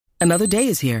Another day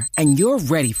is here, and you're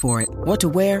ready for it. What to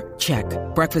wear? Check.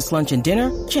 Breakfast, lunch, and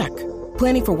dinner? Check.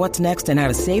 Planning for what's next and how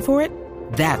to save for it?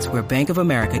 That's where Bank of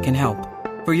America can help.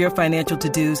 For your financial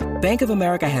to-dos, Bank of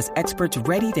America has experts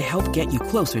ready to help get you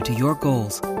closer to your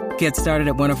goals. Get started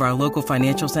at one of our local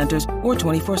financial centers or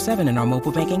 24/7 in our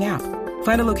mobile banking app.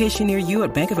 Find a location near you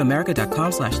at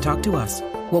bankofamerica.com/talktous.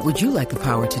 What would you like the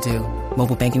power to do?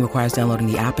 Mobile banking requires downloading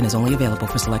the app and is only available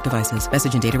for select devices.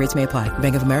 Message and data rates may apply.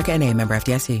 Bank of America N.A., member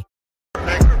FDIC.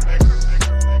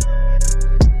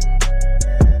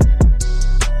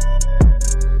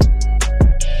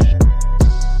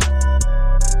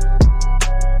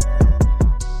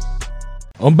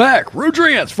 I'm back.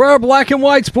 Rudrance for our Black and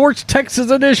White Sports Texas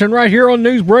edition right here on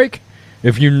Newsbreak.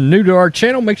 If you're new to our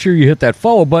channel, make sure you hit that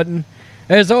follow button.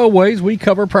 As always, we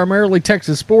cover primarily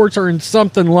Texas sports or in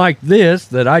something like this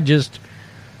that I just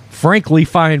frankly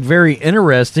find very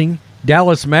interesting.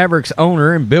 Dallas Mavericks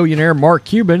owner and billionaire Mark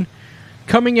Cuban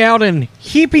coming out and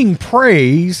heaping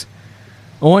praise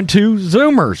onto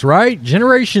Zoomers, right?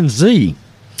 Generation Z.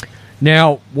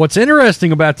 Now, what's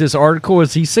interesting about this article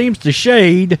is he seems to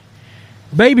shade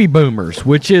baby boomers,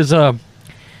 which is I'm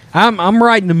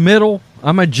right in the middle.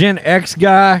 I'm a Gen X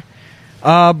guy,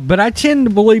 but I tend to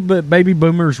believe that baby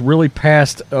boomers really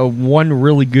passed one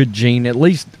really good gene, at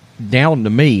least down to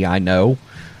me, I know,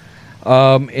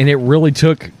 and it really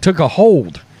took a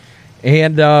hold.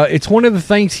 And it's one of the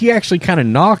things he actually kind of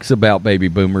knocks about baby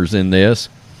boomers in this.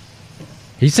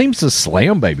 He seems to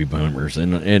slam baby boomers,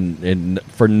 and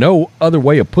for no other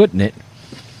way of putting it.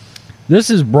 This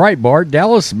is Breitbart.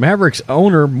 Dallas Mavericks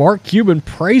owner Mark Cuban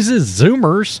praises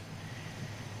Zoomers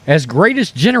as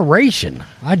greatest generation.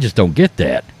 I just don't get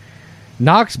that.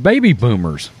 Knocks baby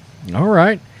boomers. All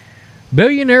right.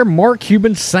 Billionaire Mark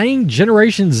Cuban sang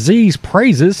Generation Z's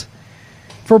praises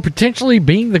for potentially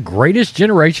being the greatest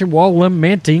generation while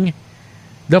lamenting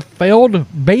the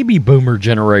failed baby boomer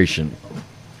generation.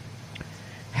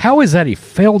 How is that a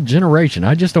failed generation?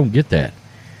 I just don't get that.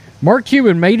 Mark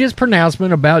Cuban made his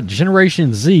pronouncement about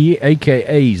Generation Z,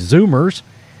 a.k.a. Zoomers,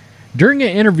 during an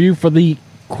interview for the,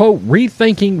 quote,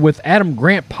 Rethinking with Adam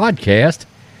Grant podcast,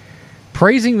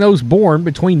 praising those born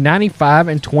between 95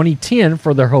 and 2010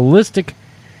 for their holistic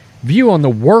view on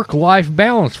the work-life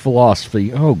balance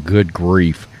philosophy. Oh, good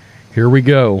grief. Here we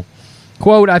go.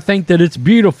 Quote, I think that it's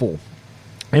beautiful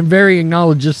and very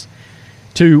analogous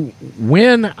to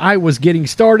when I was getting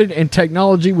started and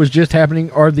technology was just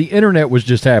happening or the internet was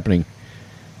just happening,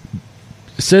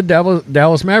 said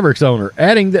Dallas Mavericks owner,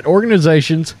 adding that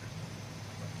organizations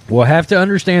will have to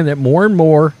understand that more and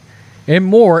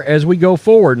more as we go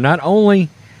forward, not only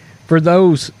for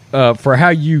those for how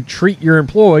you treat your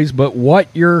employees, but what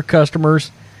your customers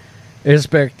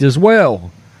expect as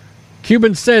well.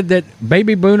 Cuban said that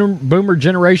baby boomer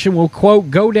generation will, quote,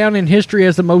 go down in history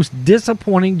as the most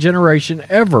disappointing generation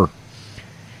ever.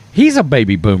 He's a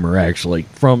baby boomer, actually,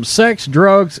 from sex,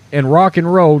 drugs, and rock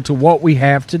and roll to what we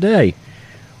have today.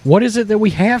 What is it that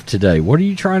we have today? What are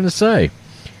you trying to say?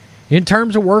 In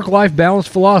terms of work-life balance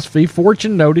philosophy,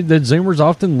 Fortune noted that Zoomers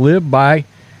often live by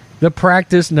the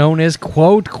practice known as,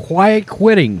 quote, quiet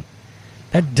quitting.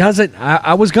 That doesn't...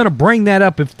 I was going to bring that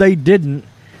up if they didn't.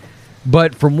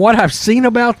 But from what I've seen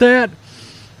about that,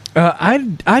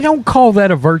 I don't call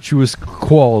that a virtuous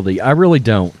quality. I really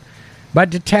don't. By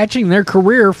detaching their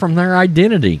career from their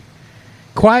identity.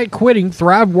 Quiet quitting,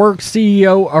 ThriveWorks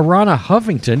CEO Arana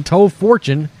Huffington told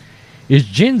Fortune is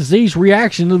Gen Z's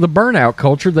reaction to the burnout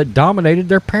culture that dominated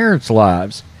their parents'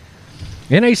 lives.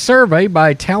 In a survey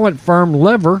by talent firm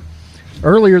Lever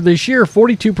earlier this year,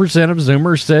 42% of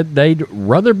Zoomers said they'd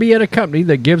rather be at a company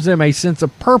that gives them a sense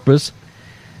of purpose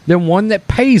than one that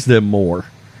pays them more.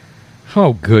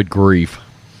 Oh, good grief.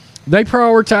 They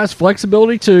prioritize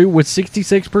flexibility too, with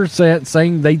 66%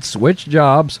 saying they'd switch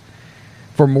jobs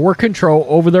for more control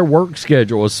over their work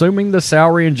schedule, assuming the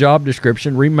salary and job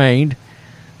description remained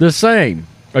the same.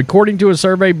 According to a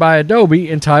survey by Adobe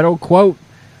entitled, quote,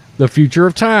 The Future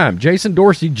of Time, Jason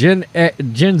Dorsey, Gen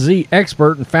Z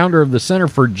expert and founder of the Center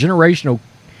for Generational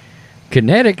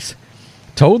Kinetics,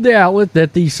 told the outlet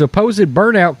that the supposed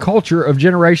burnout culture of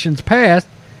generations past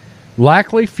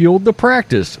likely fueled the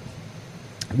practice.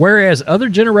 Whereas other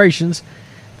generations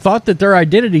thought that their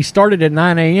identity started at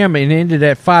 9 a.m. and ended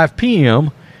at 5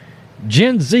 p.m.,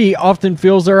 Gen Z often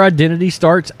feels their identity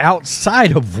starts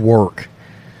outside of work.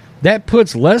 That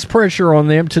puts less pressure on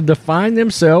them to define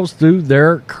themselves through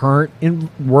their current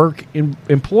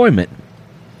employment.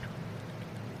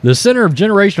 The Center of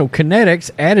Generational Kinetics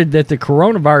added that the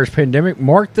coronavirus pandemic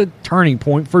marked the turning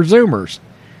point for Zoomers.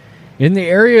 In the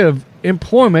area of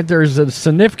employment, there is a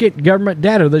significant government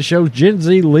data that shows Gen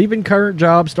Z leaving current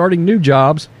jobs, starting new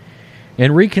jobs,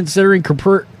 and reconsidering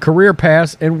career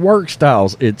paths and work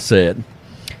styles, it said.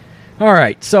 All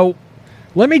right, so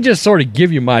let me just sort of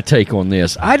give you my take on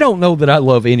this. I don't know that I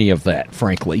love any of that,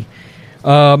 frankly.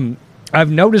 I've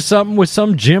noticed something with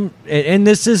some gym, and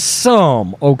this is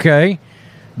some, okay?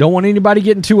 Don't want anybody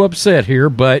getting too upset here,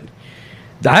 but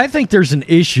I think there's an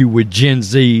issue with Gen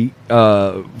Z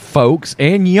folks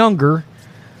and younger,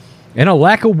 and a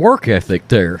lack of work ethic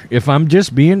there, if I'm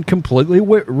just being completely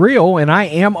real, and I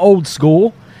am old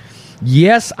school.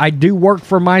 Yes, I do work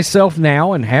for myself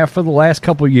now, and half of the last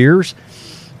couple of years.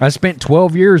 I spent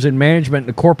 12 years in management in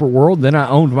the corporate world, then I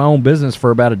owned my own business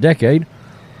for about a decade.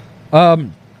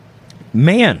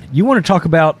 Man, you want to talk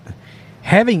about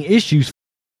having issues.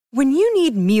 When you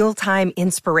need mealtime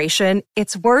inspiration,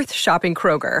 it's worth shopping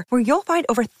Kroger, where you'll find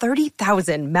over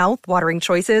 30,000 mouth-watering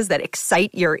choices that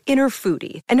excite your inner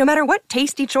foodie. And no matter what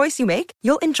tasty choice you make,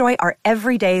 you'll enjoy our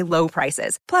everyday low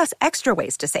prices, plus extra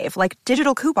ways to save, like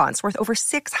digital coupons worth over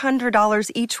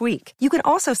 $600 each week. You can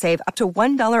also save up to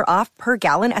 $1 off per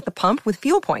gallon at the pump with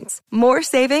fuel points. More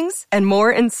savings and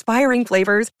more inspiring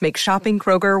flavors make shopping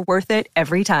Kroger worth it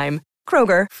every time.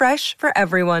 Kroger, fresh for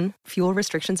everyone. Fuel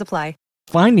restrictions apply.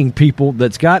 Finding people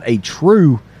that's got a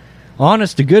true,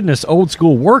 honest-to-goodness,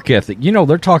 old-school work ethic. You know,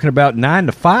 they're talking about 9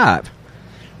 to 5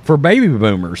 for baby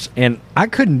boomers, and I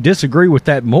couldn't disagree with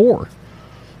that more.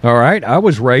 All right? I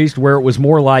was raised where it was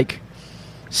more like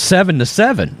 7 to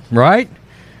 7, right?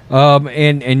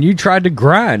 And you tried to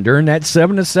grind during that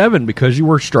 7 to 7 because you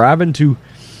were striving to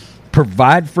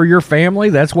provide for your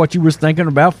family. That's what you was thinking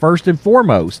about first and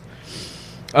foremost.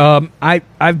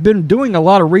 I've been doing a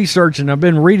lot of research, and I've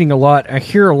been reading a lot. I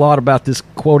hear a lot about this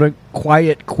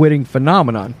quiet quitting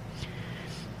phenomenon.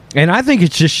 And I think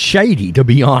it's just shady, to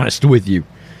be honest with you.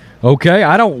 Okay?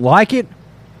 I don't like it.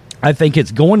 I think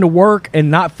it's going to work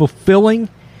and not fulfilling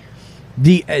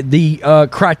the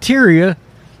criteria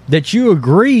that you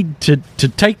agreed to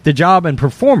take the job and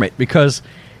perform it. Because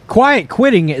quiet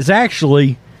quitting is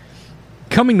actually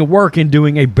coming to work and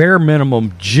doing a bare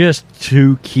minimum just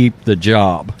to keep the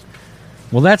job.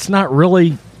 Well, that's not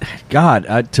really,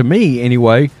 God, to me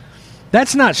anyway,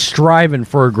 that's not striving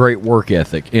for a great work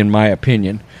ethic, in my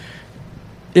opinion.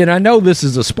 And I know this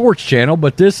is a sports channel,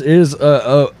 but this is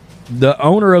the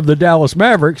owner of the Dallas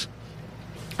Mavericks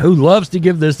who loves to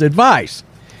give this advice.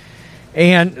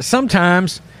 And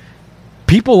sometimes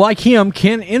people like him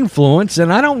can influence,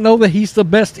 and I don't know that he's the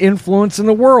best influence in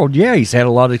the world. Yeah, he's had a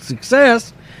lot of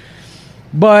success,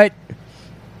 but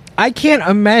I can't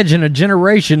imagine a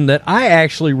generation that I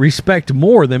actually respect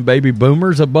more than baby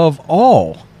boomers above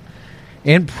all.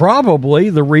 And probably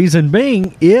the reason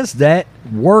being is that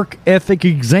work ethic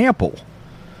example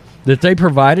that they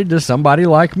provided to somebody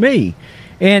like me.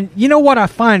 And you know what I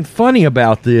find funny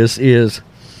about this is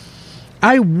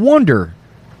I wonder,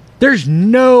 there's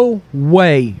no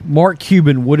way Mark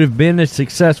Cuban would have been as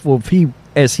successful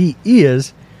as he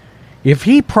is if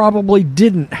he probably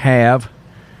didn't have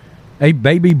a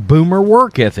baby boomer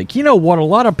work ethic. You know what a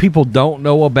lot of people don't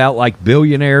know about, like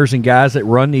billionaires and guys that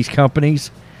run these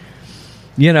companies?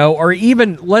 You know, or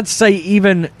even, let's say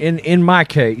even in my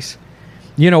case,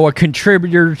 you know, a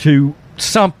contributor to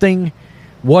something,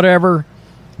 whatever,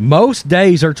 most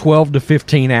days are 12 to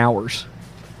 15 hours.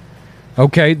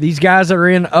 Okay, these guys that are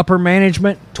in upper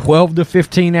management, 12 to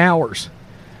 15 hours,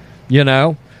 you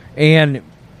know? And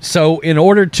so in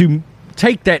order to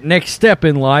take that next step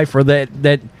in life, or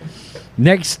that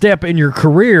next step in your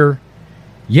career,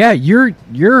 yeah,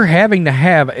 you're having to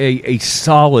have a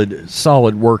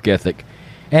solid work ethic.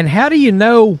 And how do you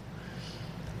know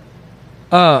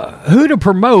who to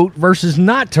promote versus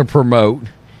not to promote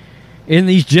in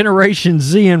these Generation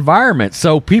Z environments?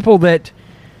 So people that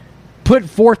put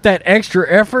forth that extra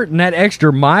effort and that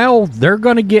extra mile, they're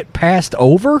going to get passed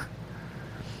over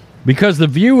because the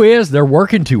view is they're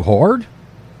working too hard.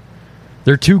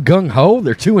 They're too gung-ho.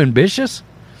 They're too ambitious.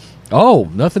 Oh,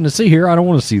 nothing to see here. I don't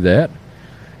want to see that.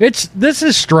 This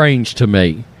is strange to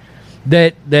me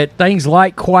that things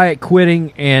like quiet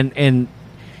quitting and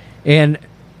I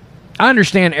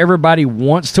understand everybody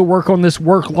wants to work on this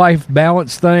work-life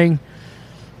balance thing,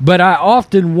 but I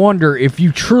often wonder, if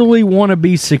you truly want to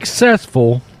be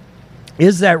successful,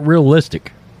 is that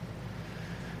realistic?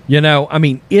 You know, I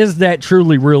mean, is that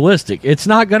truly realistic? It's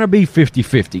not going to be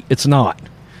 50-50. It's not.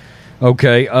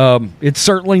 Okay? It's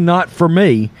certainly not for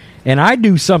me. And I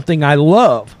do something I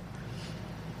love.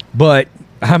 But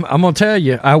I'm going to tell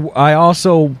you, I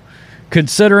also,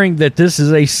 considering that this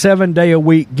is a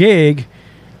 7-day-a-week gig,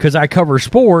 because I cover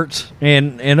sports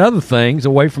and other things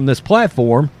away from this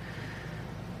platform,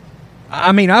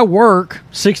 I mean, I work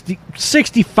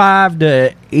 65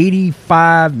 to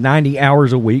 85, 90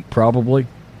 hours a week probably.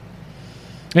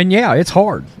 And yeah, it's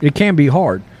hard. It can be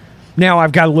hard. Now,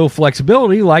 I've got a little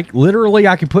flexibility. Like, literally,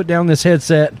 I can put down this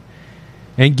headset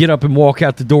and get up and walk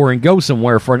out the door and go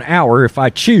somewhere for an hour if I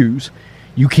choose.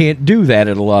 You can't do that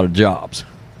at a lot of jobs.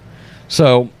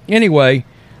 So, anyway,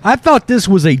 I thought this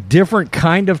was a different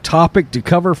kind of topic to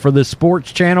cover for the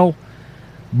sports channel.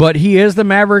 But he is the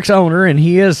Mavericks owner, and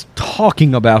he is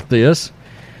talking about this.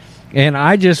 And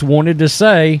I just wanted to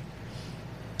say,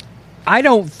 I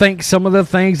don't think some of the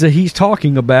things that he's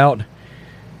talking about,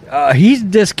 he's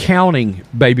discounting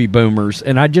baby boomers.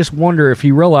 And I just wonder if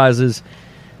he realizes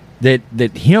that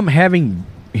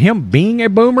him being a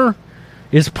boomer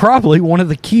is probably one of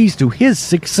the keys to his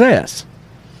success.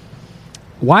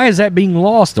 Why is that being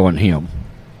lost on him?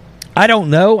 I don't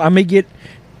know. I may get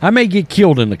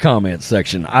killed in the comments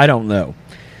section. I don't know.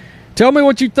 Tell me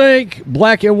what you think.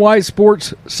 Black and White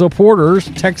Sports Supporters,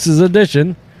 Texas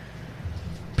Edition.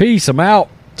 Peace. I'm out.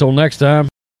 Till next time.